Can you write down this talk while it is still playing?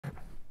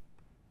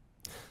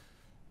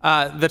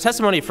The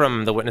testimony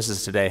from the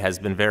witnesses today has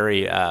been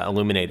very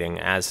illuminating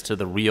as to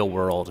the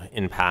real-world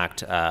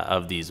impact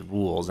of these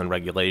rules and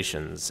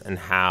regulations and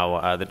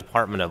how the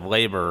Department of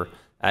Labor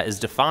is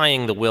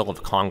defying the will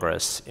of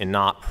Congress in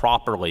not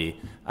properly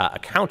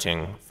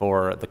accounting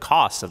for the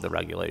costs of the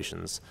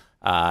regulations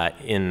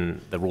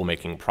in the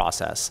rulemaking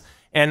process.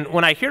 And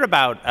when I hear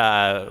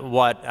about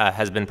what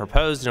has been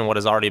proposed and what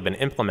has already been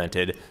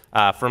implemented,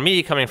 for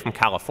me, coming from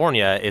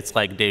California, it's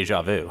like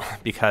deja vu,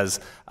 because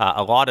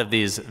a lot of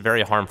these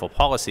very harmful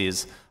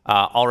policies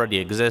already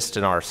exist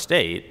in our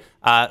state.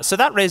 So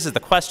that raises the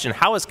question,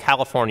 how has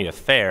California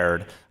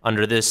fared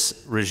under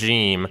this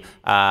regime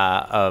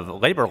of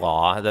labor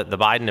law that the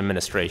Biden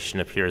administration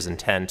appears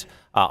intent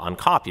on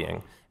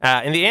copying?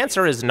 And the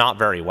answer is not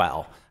very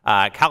well.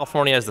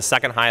 California has the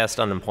second highest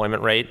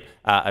unemployment rate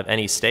of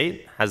any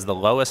state, has the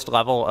lowest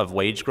level of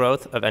wage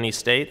growth of any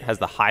state, has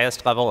the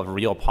highest level of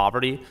real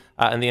poverty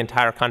in the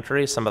entire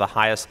country, some of the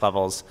highest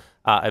levels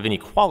of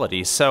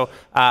inequality. So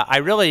I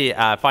really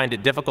find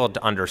it difficult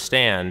to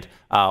understand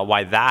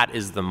why that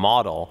is the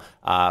model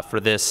for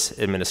this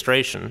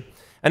administration.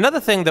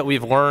 Another thing that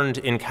we've learned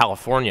in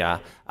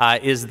California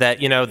is that,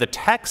 the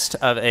text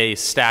of a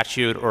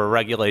statute or a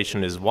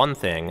regulation is one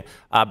thing,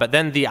 but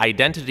then the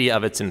identity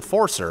of its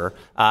enforcer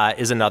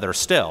is another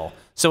still.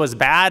 So as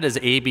bad as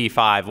AB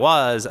 5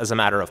 was as a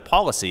matter of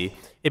policy,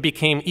 it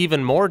became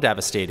even more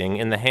devastating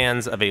in the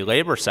hands of a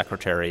labor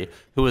secretary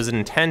who was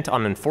intent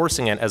on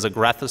enforcing it as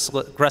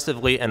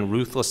aggressively and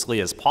ruthlessly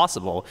as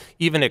possible,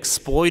 even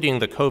exploiting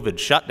the COVID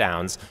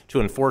shutdowns to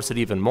enforce it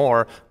even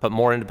more, put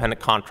more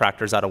independent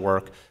contractors out of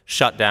work,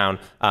 shut down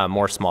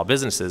more small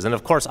businesses. And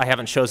of course, I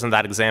haven't chosen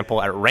that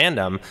example at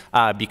random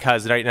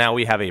because right now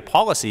we have a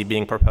policy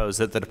being proposed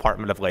at the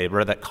Department of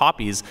Labor that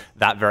copies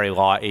that very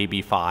law,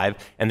 AB 5,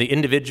 and the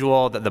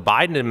individual that the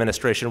Biden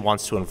administration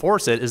wants to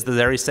enforce it is the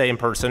very same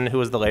person who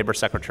is the labor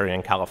secretary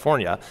in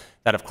California,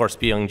 that of course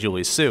being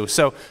Julie Su.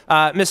 So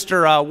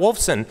Mr.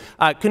 Wolfson,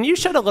 can you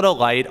shed a little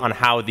light on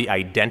how the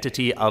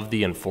identity of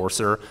the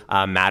enforcer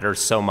matters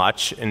so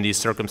much in these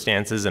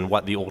circumstances and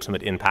what the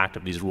ultimate impact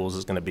of these rules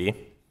is going to be?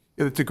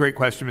 Yeah, that's a great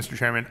question, Mr.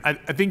 Chairman. I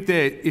think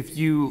that if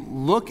you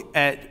look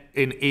at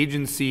an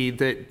agency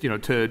that,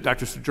 to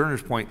Dr.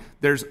 Sojourner's point,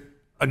 there's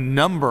a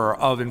number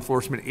of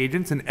enforcement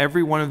agents, and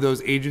every one of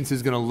those agents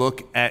is going to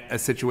look at a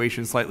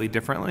situation slightly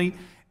differently.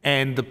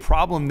 And the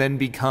problem then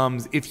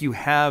becomes, if you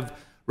have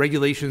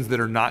regulations that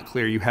are not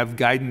clear, you have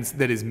guidance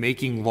that is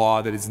making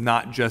law that is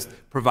not just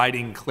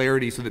providing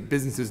clarity so that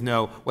businesses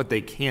know what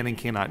they can and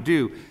cannot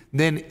do,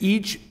 then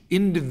each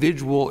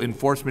individual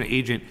enforcement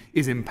agent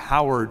is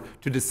empowered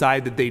to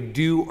decide that they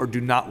do or do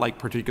not like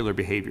particular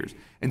behaviors.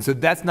 And so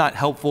that's not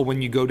helpful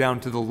when you go down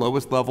to the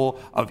lowest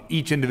level of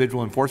each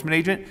individual enforcement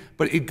agent,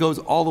 but it goes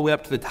all the way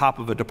up to the top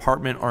of a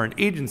department or an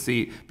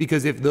agency,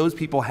 because if those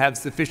people have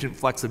sufficient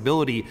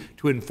flexibility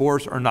to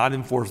enforce or not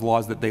enforce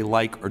laws that they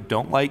like or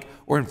don't like,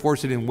 or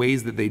enforce it in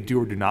ways that they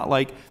do or do not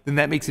like, then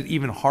that makes it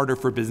even harder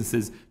for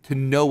businesses to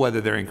know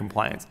whether they're in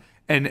compliance.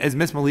 And as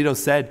Ms. Melito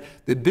said,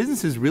 the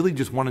businesses really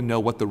just want to know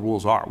what the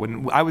rules are.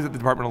 When I was at the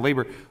Department of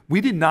Labor,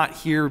 we did not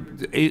hear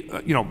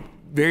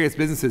various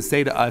businesses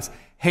say to us,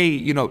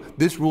 hey,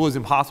 this rule is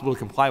impossible to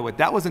comply with.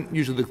 That wasn't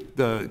usually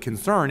the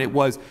concern. It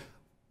was,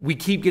 we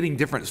keep getting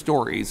different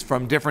stories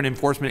from different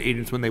enforcement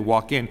agents when they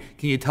walk in.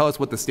 Can you tell us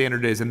what the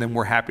standard is? And then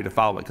we're happy to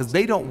follow it. Because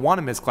they don't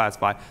want to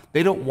misclassify.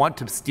 They don't want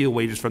to steal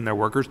wages from their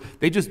workers.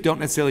 They just don't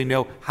necessarily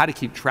know how to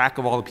keep track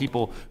of all the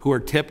people who are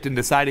tipped and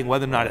deciding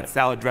whether or not it's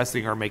salad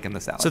dressing or making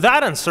the salad. So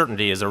that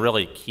uncertainty is a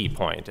really key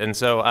point. And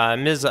so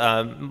Ms.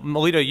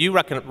 Melito, you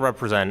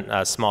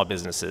represent small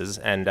businesses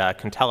and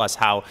can tell us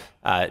how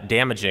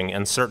damaging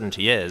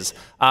uncertainty is.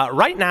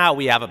 Right now,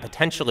 we have a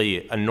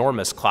potentially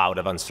enormous cloud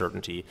of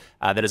uncertainty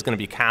that is going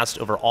to be cast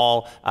over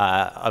all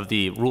of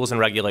the rules and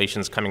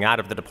regulations coming out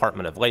of the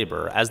Department of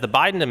Labor, as the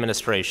Biden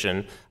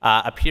administration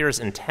appears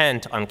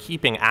intent on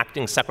keeping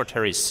Acting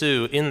Secretary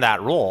Su in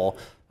that role,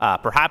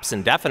 perhaps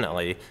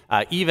indefinitely,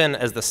 even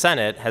as the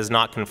Senate has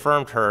not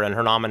confirmed her and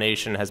her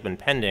nomination has been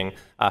pending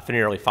for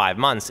nearly 5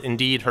 months.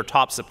 Indeed, her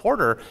top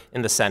supporter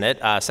in the Senate,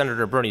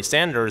 Senator Bernie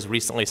Sanders,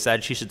 recently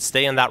said she should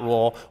stay in that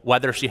role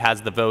whether she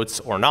has the votes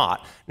or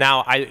not.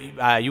 Now,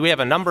 we have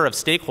a number of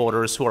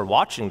stakeholders who are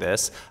watching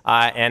this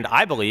and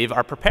I believe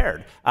are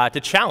prepared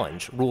to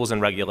challenge rules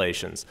and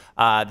regulations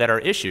that are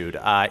issued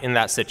in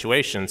that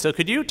situation. So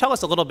could you tell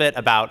us a little bit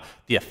about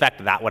the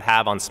effect that would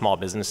have on small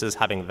businesses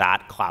having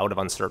that cloud of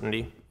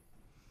uncertainty?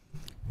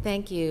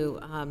 Thank you,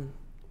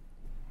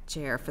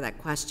 Chair, for that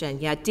question.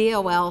 Yeah,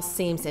 DOL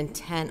seems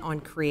intent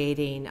on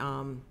creating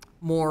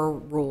more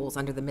rules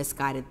under the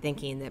misguided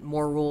thinking that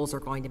more rules are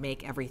going to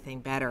make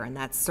everything better, and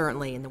that's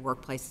certainly in the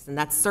workplaces, and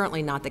that's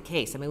certainly not the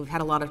case. I mean, we've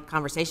had a lot of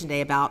conversation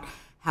today about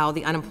how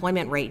the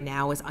unemployment rate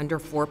now is under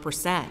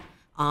 4%.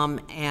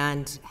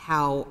 and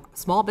how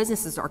small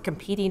businesses are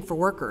competing for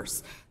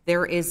workers.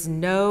 There is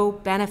no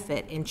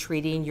benefit in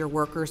treating your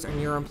workers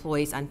and your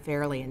employees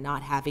unfairly and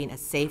not having a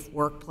safe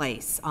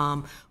workplace.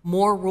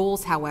 More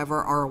rules,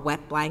 however, are a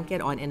wet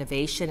blanket on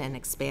innovation and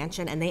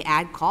expansion, and they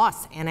add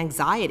costs and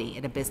anxiety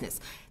in a business.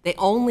 They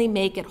only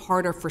make it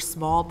harder for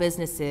small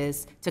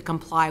businesses to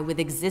comply with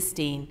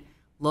existing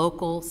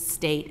local,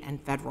 state,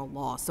 and federal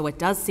law. So it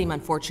does seem,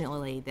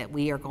 unfortunately, that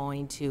we are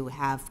going to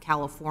have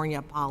California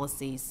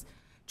policies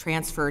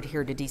transferred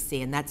here to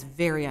DC, and that's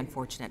very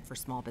unfortunate for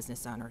small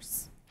business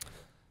owners.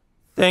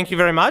 Thank you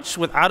very much.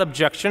 Without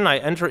objection, I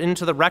enter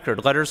into the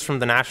record letters from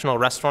the National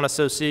Restaurant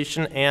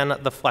Association and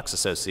the Flex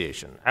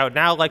Association. I would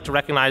now like to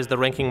recognize the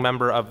ranking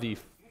member of the...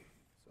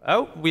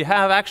 Oh, we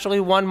have actually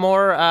one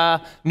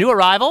more new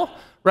arrival.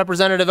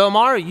 Representative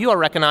Omar, you are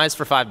recognized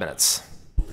for 5 minutes.